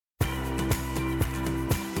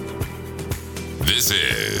This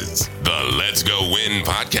is the Let's Go Win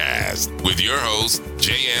podcast with your host,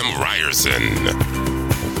 J.M. Ryerson.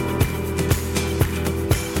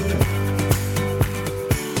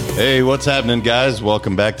 Hey, what's happening, guys?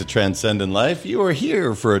 Welcome back to Transcendent Life. You are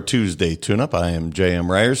here for a Tuesday tune-up. I am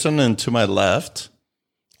J.M. Ryerson, and to my left...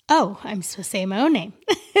 Oh, I'm supposed to say my own name.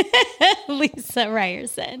 Lisa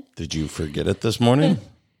Ryerson. Did you forget it this morning?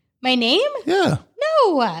 My name? Yeah.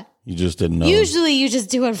 No. You just didn't know. Usually you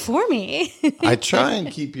just do it for me. I try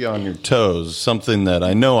and keep you on your toes, something that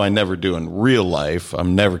I know I never do in real life.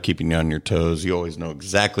 I'm never keeping you on your toes. You always know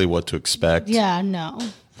exactly what to expect. Yeah, no.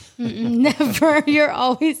 Never. You're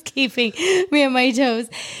always keeping me on my toes.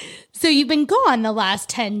 So you've been gone the last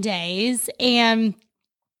 10 days, and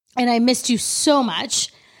I missed you so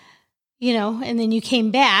much, you know, and then you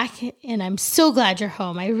came back, and I'm so glad you're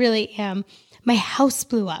home. I really am. My house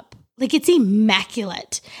blew up. Like, it's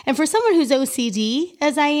immaculate. And for someone who's OCD,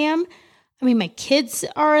 as I am, I mean, my kids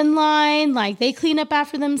are in line, like they clean up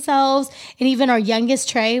after themselves. And even our youngest,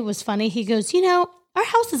 Trey, was funny. He goes, you know, our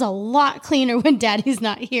house is a lot cleaner when Daddy's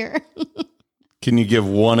not here. Can you give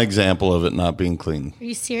one example of it not being clean? Are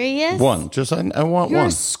you serious? One. Just, I want You're one.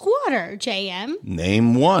 a squatter, JM.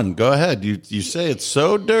 Name one. Go ahead. You say it's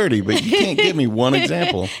so dirty, but you can't give me one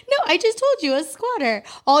example. No, I just told you, a squatter.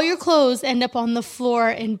 All your clothes end up on the floor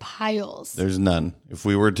in piles. There's none. If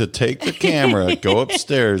we were to take the camera, go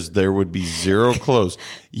upstairs, there would be zero clothes.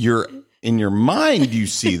 In your mind, you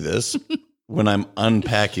see this when I'm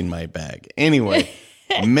unpacking my bag. Anyway,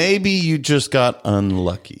 maybe you just got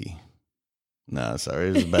unlucky. No, sorry,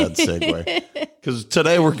 it was a bad segue. Because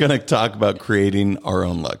today we're going to talk about creating our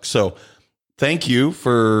own luck. So thank you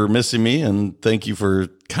for missing me, and thank you for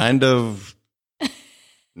kind of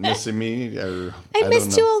missing me. I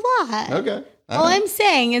missed you a lot. Okay. All I'm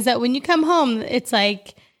saying is that when you come home, it's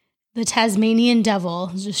like the Tasmanian devil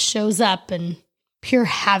just shows up and pure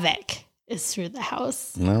havoc is through the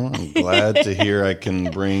house. No, I'm glad to hear I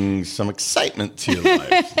can bring some excitement to your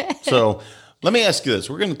life. So let me ask you this.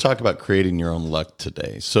 We're going to talk about creating your own luck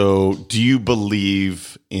today. So do you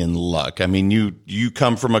believe in luck? I mean, you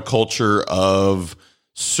come from a culture of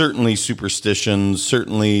certainly superstitions.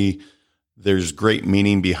 Certainly there's great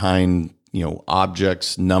meaning behind,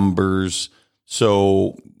 objects, numbers.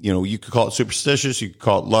 So, you could call it superstitious. You could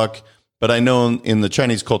call it luck. But I know in the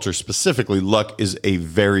Chinese culture specifically, luck is a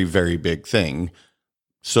very, very big thing.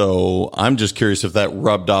 So I'm just curious if that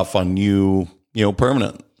rubbed off on you,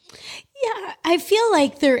 permanent. Yeah, I feel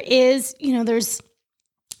like there is, there's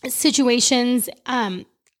situations. I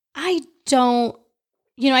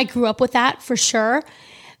grew up with that for sure,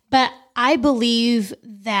 but I believe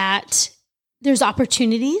that there's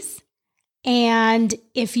opportunities. And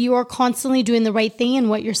if you are constantly doing the right thing and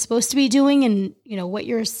what you're supposed to be doing and, what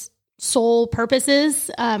your sole purpose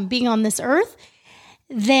is, being on this earth,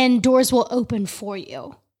 then doors will open for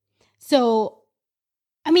you. So,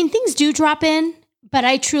 I mean, things do drop in. But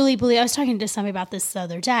I truly believe, I was talking to somebody about this the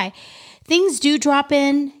other day, things do drop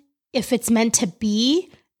in if it's meant to be,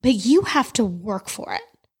 but you have to work for it.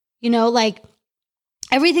 Like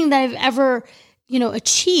everything that I've ever,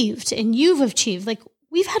 achieved and you've achieved, like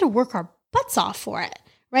we've had to work our butts off for it,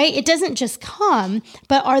 right? It doesn't just come,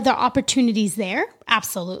 but are there opportunities there?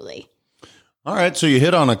 Absolutely. All right. So you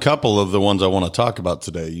hit on a couple of the ones I want to talk about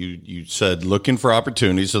today. You said looking for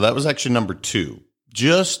opportunities. So that was actually number 2.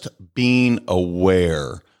 Just being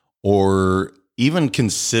aware or even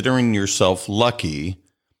considering yourself lucky.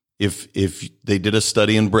 If they did a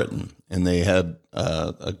study in Britain and they had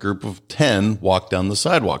a group of 10 walk down the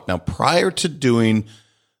sidewalk. Now, prior to doing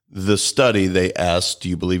the study, they asked, do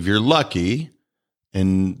you believe you're lucky?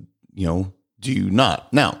 And, do you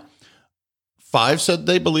not? Now, 5 said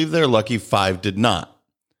they believe they're lucky. 5 did not.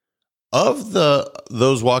 Of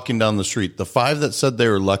those walking down the street, the 5 that said they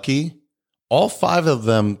were lucky, all 5 of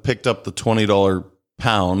them picked up the $20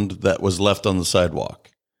 pound that was left on the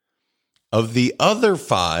sidewalk. Of the other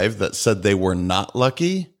 5 that said they were not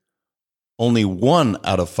lucky, only 1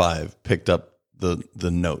 out of 5 picked up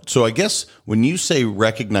the note. So I guess when you say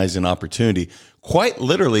recognizing opportunity, quite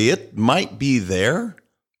literally, it might be there.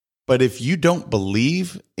 But if you don't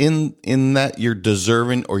believe in that you're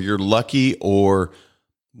deserving or you're lucky or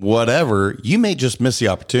whatever, you may just miss the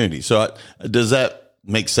opportunity. So does that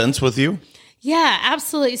make sense with you? Yeah,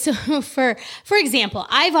 absolutely. So for example,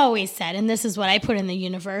 I've always said, and this is what I put in the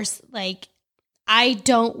universe, like I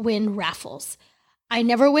don't win raffles. I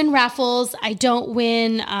never win raffles. I don't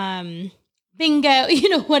win bingo,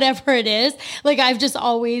 whatever it is. Like I've just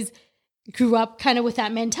always grew up kind of with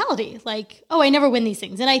that mentality. Like, oh, I never win these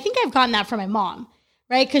things. And I think I've gotten that from my mom,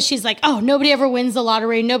 right? Because she's like, oh, nobody ever wins the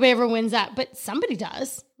lottery. Nobody ever wins that. But somebody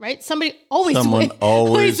does, right? Someone always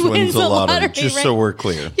wins the lottery, just right? so we're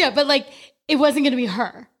clear. Yeah, but like it wasn't going to be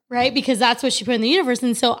her, right? Because that's what she put in the universe.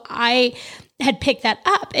 And so I had picked that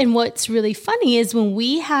up. And what's really funny is when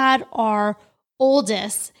we had our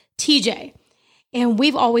oldest, TJ, and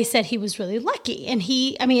we've always said he was really lucky. And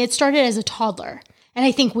it started as a toddler. And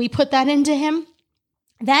I think we put that into him.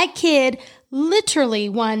 That kid literally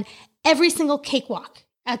won every single cakewalk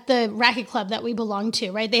at the racket club that we belonged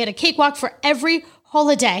to, right? They had a cakewalk for every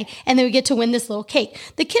holiday, and they would get to win this little cake.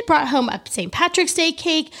 The kid brought home a St. Patrick's Day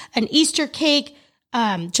cake, an Easter cake,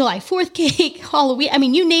 July 4th cake, Halloween. I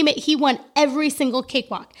mean, you name it, he won every single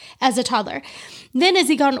cakewalk as a toddler. Then as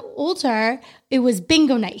he got older, it was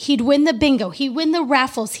bingo night. He'd win the bingo. He'd win the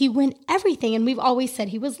raffles. He'd win everything. And we've always said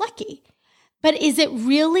he was lucky. But is it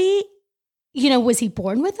really, was he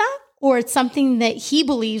born with that? Or it's something that he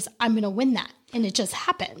believes, I'm going to win that. And it just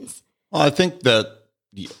happens. Well, I think that,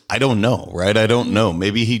 I don't know, right? I don't know.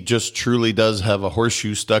 Maybe he just truly does have a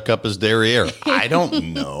horseshoe stuck up his derriere. I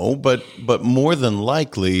don't know. But more than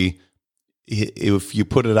likely, if you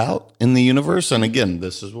put it out in the universe, and again,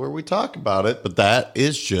 this is where we talk about it, but that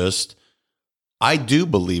is just, I do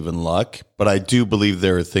believe in luck, but I do believe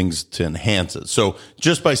there are things to enhance it. So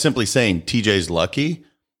just by simply saying TJ's lucky,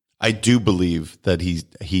 I do believe that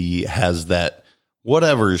he has that,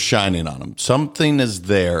 whatever is shining on him. Something is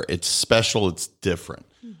there. It's special. It's different.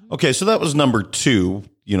 Mm-hmm. Okay, so that was number 2,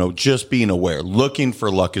 just being aware. Looking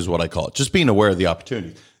for luck is what I call it. Just being aware of the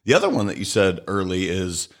opportunity. The other one that you said early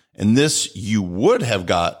is, and this you would have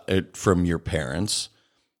got it from your parents,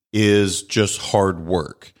 is just hard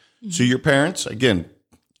work. Mm-hmm. So your parents, again,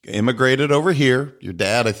 immigrated over here. Your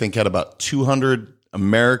dad, I think, had about $200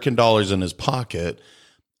 American dollars in his pocket.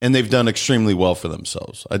 And they've done extremely well for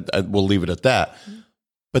themselves. I will leave it at that.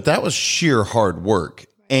 But that was sheer hard work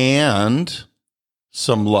and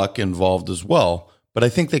some luck involved as well. But I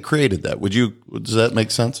think they created that. Does that make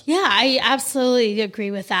sense? Yeah, I absolutely agree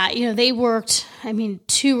with that. They worked,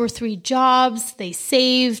 2 or 3 jobs. They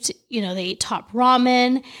saved, they ate top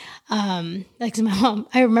ramen. Like my mom,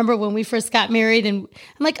 I remember when we first got married and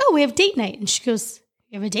I'm like, oh, we have date night. And she goes,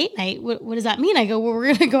 you have a date night? What does that mean? I go, well, we're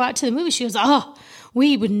going to go out to the movie. She goes, oh,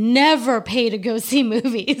 we would never pay to go see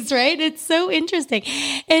movies, right? It's so interesting.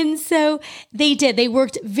 And so they did. They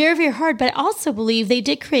worked very, very hard, but I also believe they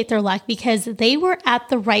did create their luck because they were at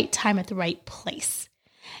the right time at the right place.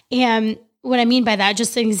 And what I mean by that,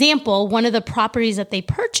 just an example, one of the properties that they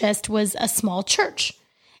purchased was a small church.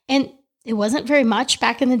 And it wasn't very much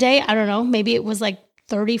back in the day. I don't know, maybe it was like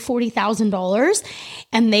 $30,000, $40,000.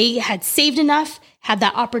 And they had saved enough, had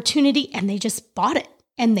that opportunity, and they just bought it.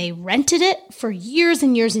 And they rented it for years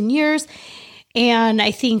and years and years. And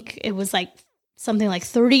I think it was like something like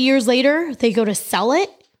 30 years later, they go to sell it.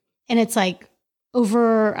 And it's like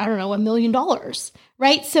over, I don't know, $1 million,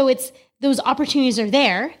 right? So it's those opportunities are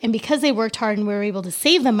there. And because they worked hard and we were able to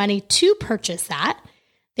save the money to purchase that,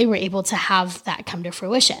 they were able to have that come to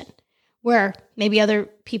fruition. Where maybe other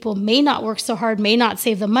people may not work so hard, may not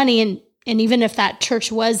save the money. And even if that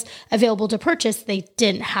church was available to purchase, they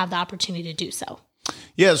didn't have the opportunity to do so.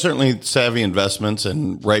 Yeah, certainly savvy investments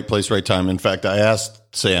and right place, right time. In fact, I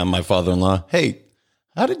asked Sam, my father-in-law, hey,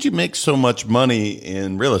 how did you make so much money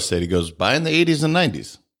in real estate? He goes, buying the 80s and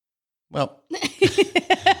 90s. Well,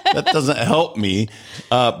 that doesn't help me.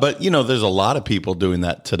 But, there's a lot of people doing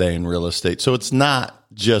that today in real estate. So it's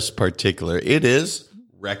not just particular. It is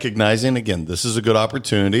recognizing, again, this is a good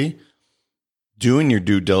opportunity, doing your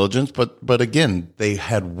due diligence. But again, they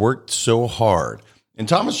had worked so hard. And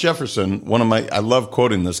Thomas Jefferson, I love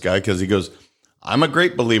quoting this guy because he goes, I'm a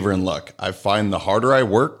great believer in luck. I find the harder I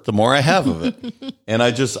work, the more I have of it. And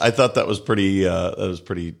I thought that was pretty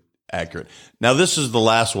accurate. Now, this is the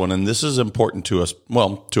last one, and this is important to us,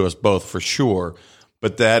 to us both for sure,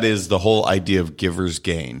 but that is the whole idea of giver's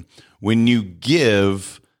gain. When you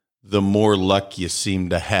give, the more luck you seem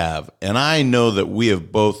to have. And I know that we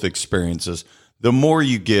have both experienced this. The more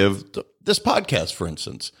you give, this podcast, for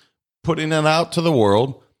instance, putting it out to the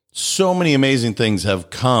world, so many amazing things have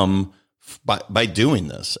come by doing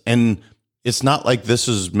this. And it's not like this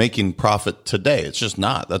is making profit today. It's just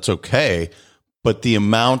not. That's okay. But the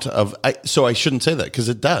amount of, so I shouldn't say that because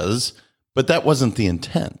it does, but that wasn't the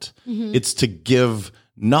intent. Mm-hmm. It's to give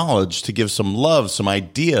knowledge, to give some love, some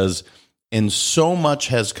ideas. And so much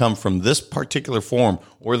has come from this particular form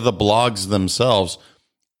or the blogs themselves.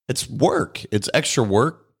 It's work. It's extra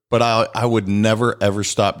work. But I would never, ever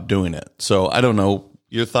stop doing it. So I don't know.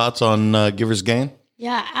 Your thoughts on giver's gain?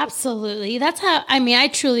 Yeah, absolutely. That's how, I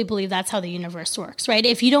truly believe that's how the universe works, right?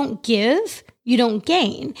 If you don't give, you don't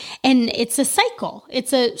gain. And it's a cycle.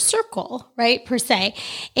 It's a circle, right, per se.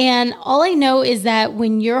 And all I know is that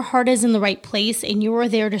when your heart is in the right place and you are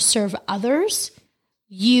there to serve others,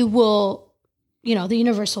 you will, the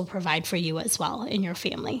universe will provide for you as well in your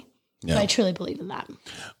family. Yeah. So I truly believe in that.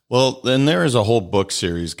 Well, then there is a whole book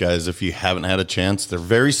series, guys. If you haven't had a chance, they're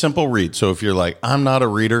very simple read. So if you're like, I'm not a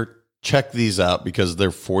reader, check these out because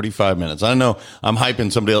they're 45 minutes. I know I'm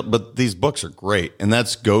hyping somebody else, but these books are great. And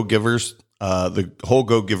that's Go Givers, the whole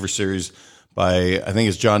Go Giver series by, I think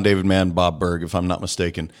it's John David Mann, Bob Berg, if I'm not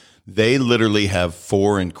mistaken. They literally have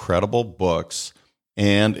 4 incredible books,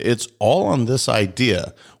 and it's all on this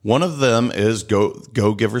idea. One of them is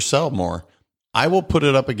Go Giver, Sell More. I will put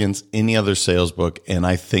it up against any other sales book, and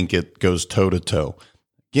I think it goes toe-to-toe.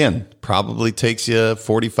 Again, probably takes you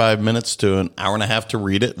 45 minutes to an hour and a half to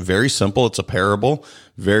read it. Very simple. It's a parable,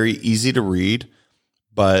 very easy to read,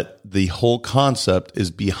 but the whole concept is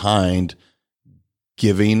behind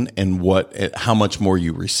giving and how much more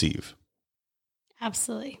you receive.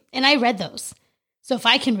 Absolutely. And I read those. So if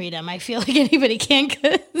I can read them, I feel like anybody can,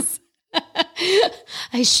 because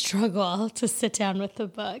I struggle to sit down with the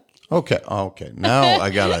book. Okay. Now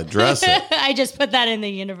I got to address it. I just put that in the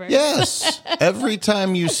universe. Yes. Every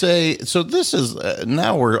time you say, so this is,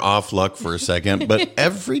 now we're off luck for a second, but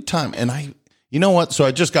every time, and you know what? So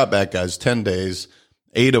I just got back, guys, 10 days,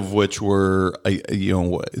 8 of which were,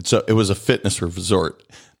 it was a fitness resort.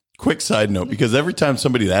 Quick side note, because every time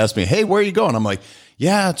somebody asks me, hey, where are you going? I'm like,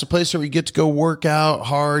 yeah, it's a place where you get to go work out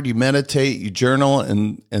hard, you meditate, you journal,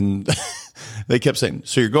 and they kept saying,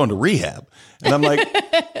 so you're going to rehab. And I'm like,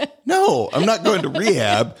 no, I'm not going to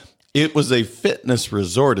rehab. It was a fitness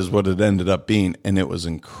resort is what it ended up being, and it was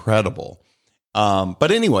incredible.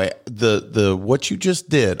 But anyway, the what you just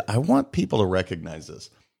did, I want people to recognize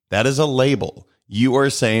this. That is a label. You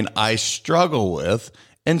are saying, I struggle with,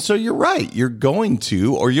 and so you're right. You're going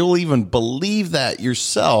to, or you'll even believe that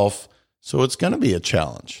yourself. So it's going to be a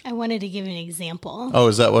challenge. I wanted to give an example. Oh,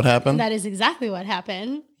 is that what happened? That is exactly what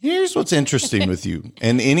happened. Here's what's interesting with you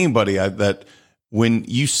and anybody that when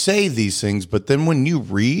you say these things, but then when you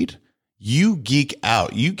read, you geek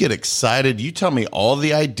out. You get excited. You tell me all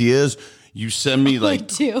the ideas. You send me like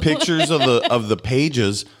pictures of the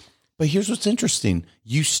pages. But here's what's interesting.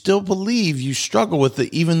 You still believe you struggle with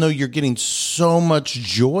it, even though you're getting so much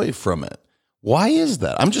joy from it. Why is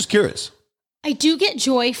that? I'm just curious. I do get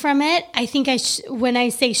joy from it. I think when I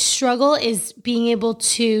say struggle is being able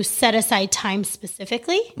to set aside time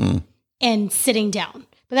specifically and sitting down.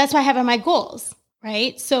 But that's why I have my goals,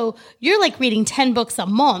 right? So you're like reading 10 books a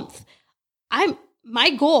month. My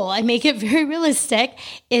goal, I make it very realistic,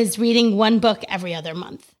 is reading 1 book every other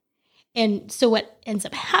month. And so what ends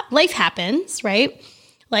up, life happens, right?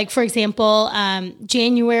 Like for example,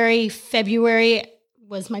 January, February,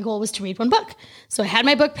 my goal was to read 1 book. So I had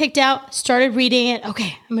my book picked out, started reading it.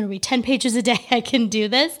 Okay, I'm going to read 10 pages a day. I can do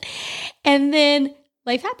this. And then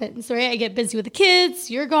life happens, right? I get busy with the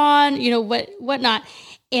kids. You're gone, whatnot.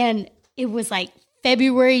 And it was like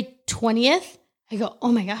February 20th. I go,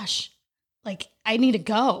 oh my gosh, like I need to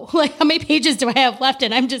go. Like how many pages do I have left?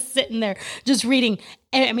 And I'm just sitting there just reading.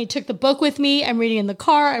 And took the book with me. I'm reading in the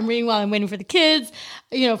car. I'm reading while I'm waiting for the kids,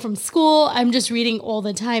 from school. I'm just reading all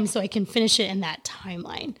the time so I can finish it in that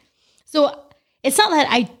timeline. So it's not that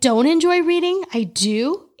I don't enjoy reading. I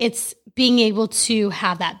do. It's being able to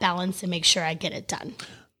have that balance and make sure I get it done.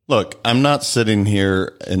 Look, I'm not sitting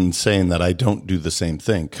here and saying that I don't do the same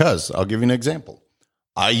thing, because I'll give you an example.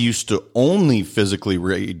 I used to only physically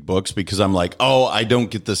read books because I'm like, oh, I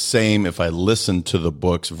don't get the same if I listen to the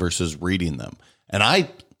books versus reading them. And I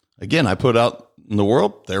put out in the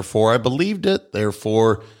world, therefore I believed it.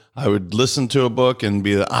 Therefore, I would listen to a book and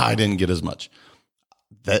be I didn't get as much.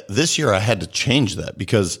 That this year I had to change that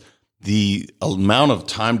because the amount of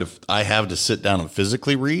time I have to sit down and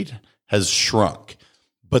physically read has shrunk.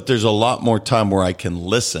 But there's a lot more time where I can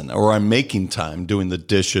listen, or I'm making time doing the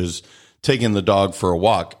dishes, taking the dog for a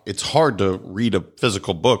walk. It's hard to read a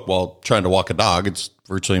physical book while trying to walk a dog. It's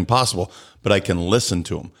virtually impossible, but I can listen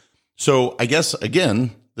to them. So I guess,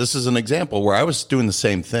 again, this is an example where I was doing the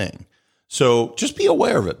same thing. So just be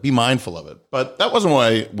aware of it. Be mindful of it. But that wasn't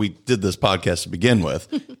why we did this podcast to begin with.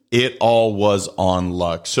 It all was on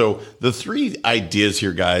luck. So the 3 ideas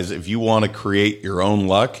here, guys, if you want to create your own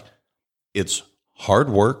luck, it's hard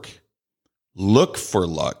work, look for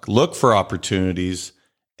luck, look for opportunities,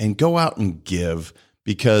 and go out and give,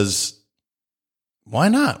 because why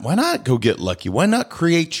not? Why not go get lucky? Why not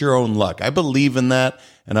create your own luck? I believe in that.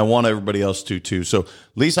 and I want everybody else to too. So,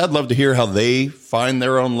 Lisa, I'd love to hear how they find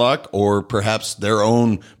their own luck, or perhaps their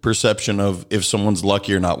own perception of if someone's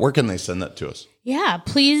lucky or not. Where can they send that to us? Yeah,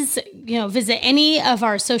 please, visit any of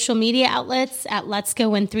our social media outlets at Let's Go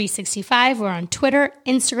Win 365. We're on Twitter,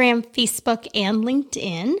 Instagram, Facebook, and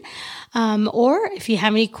LinkedIn. Or if you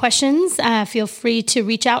have any questions, feel free to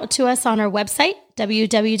reach out to us on our website,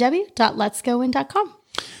 www.letsgowin.com.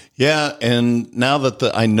 Yeah, and now that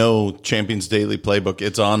I know Champions Daily Playbook,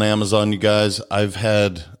 it's on Amazon, you guys. I've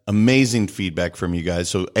had amazing feedback from you guys.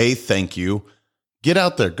 So, thank you. Get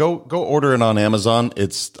out there. Go order it on Amazon. I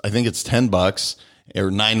think it's $10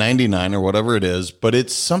 or $9.99 or whatever it is, but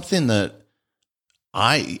it's something that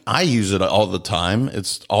I use it all the time.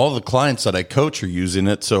 It's all the clients that I coach are using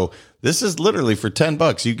it. So this is literally for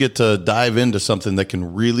 $10. You get to dive into something that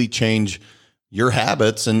can really change your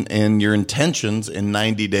habits and your intentions in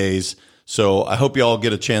 90 days. So I hope you all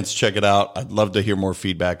get a chance to check it out. I'd love to hear more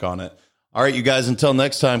feedback on it. All right, you guys, until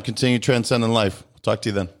next time, continue transcending life. We'll talk to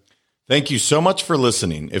you then. Thank you so much for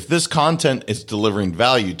listening. If this content is delivering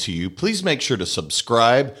value to you, please make sure to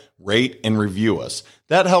subscribe, rate, and review us.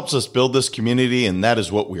 That helps us build this community, and that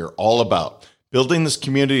is what we are all about. Building this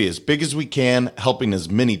community as big as we can, helping as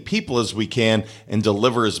many people as we can, and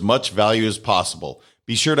deliver as much value as possible.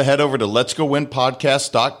 Be sure to head over to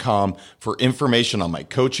letsgowinpodcast.com for information on my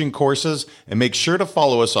coaching courses, and make sure to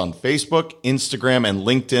follow us on Facebook, Instagram, and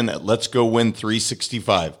LinkedIn at Let's Go Win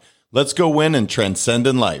 365. Let's go win and transcend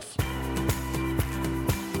in life.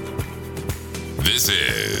 This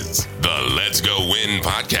is the Let's Go Win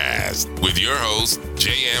podcast with your host,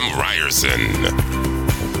 J.M. Ryerson.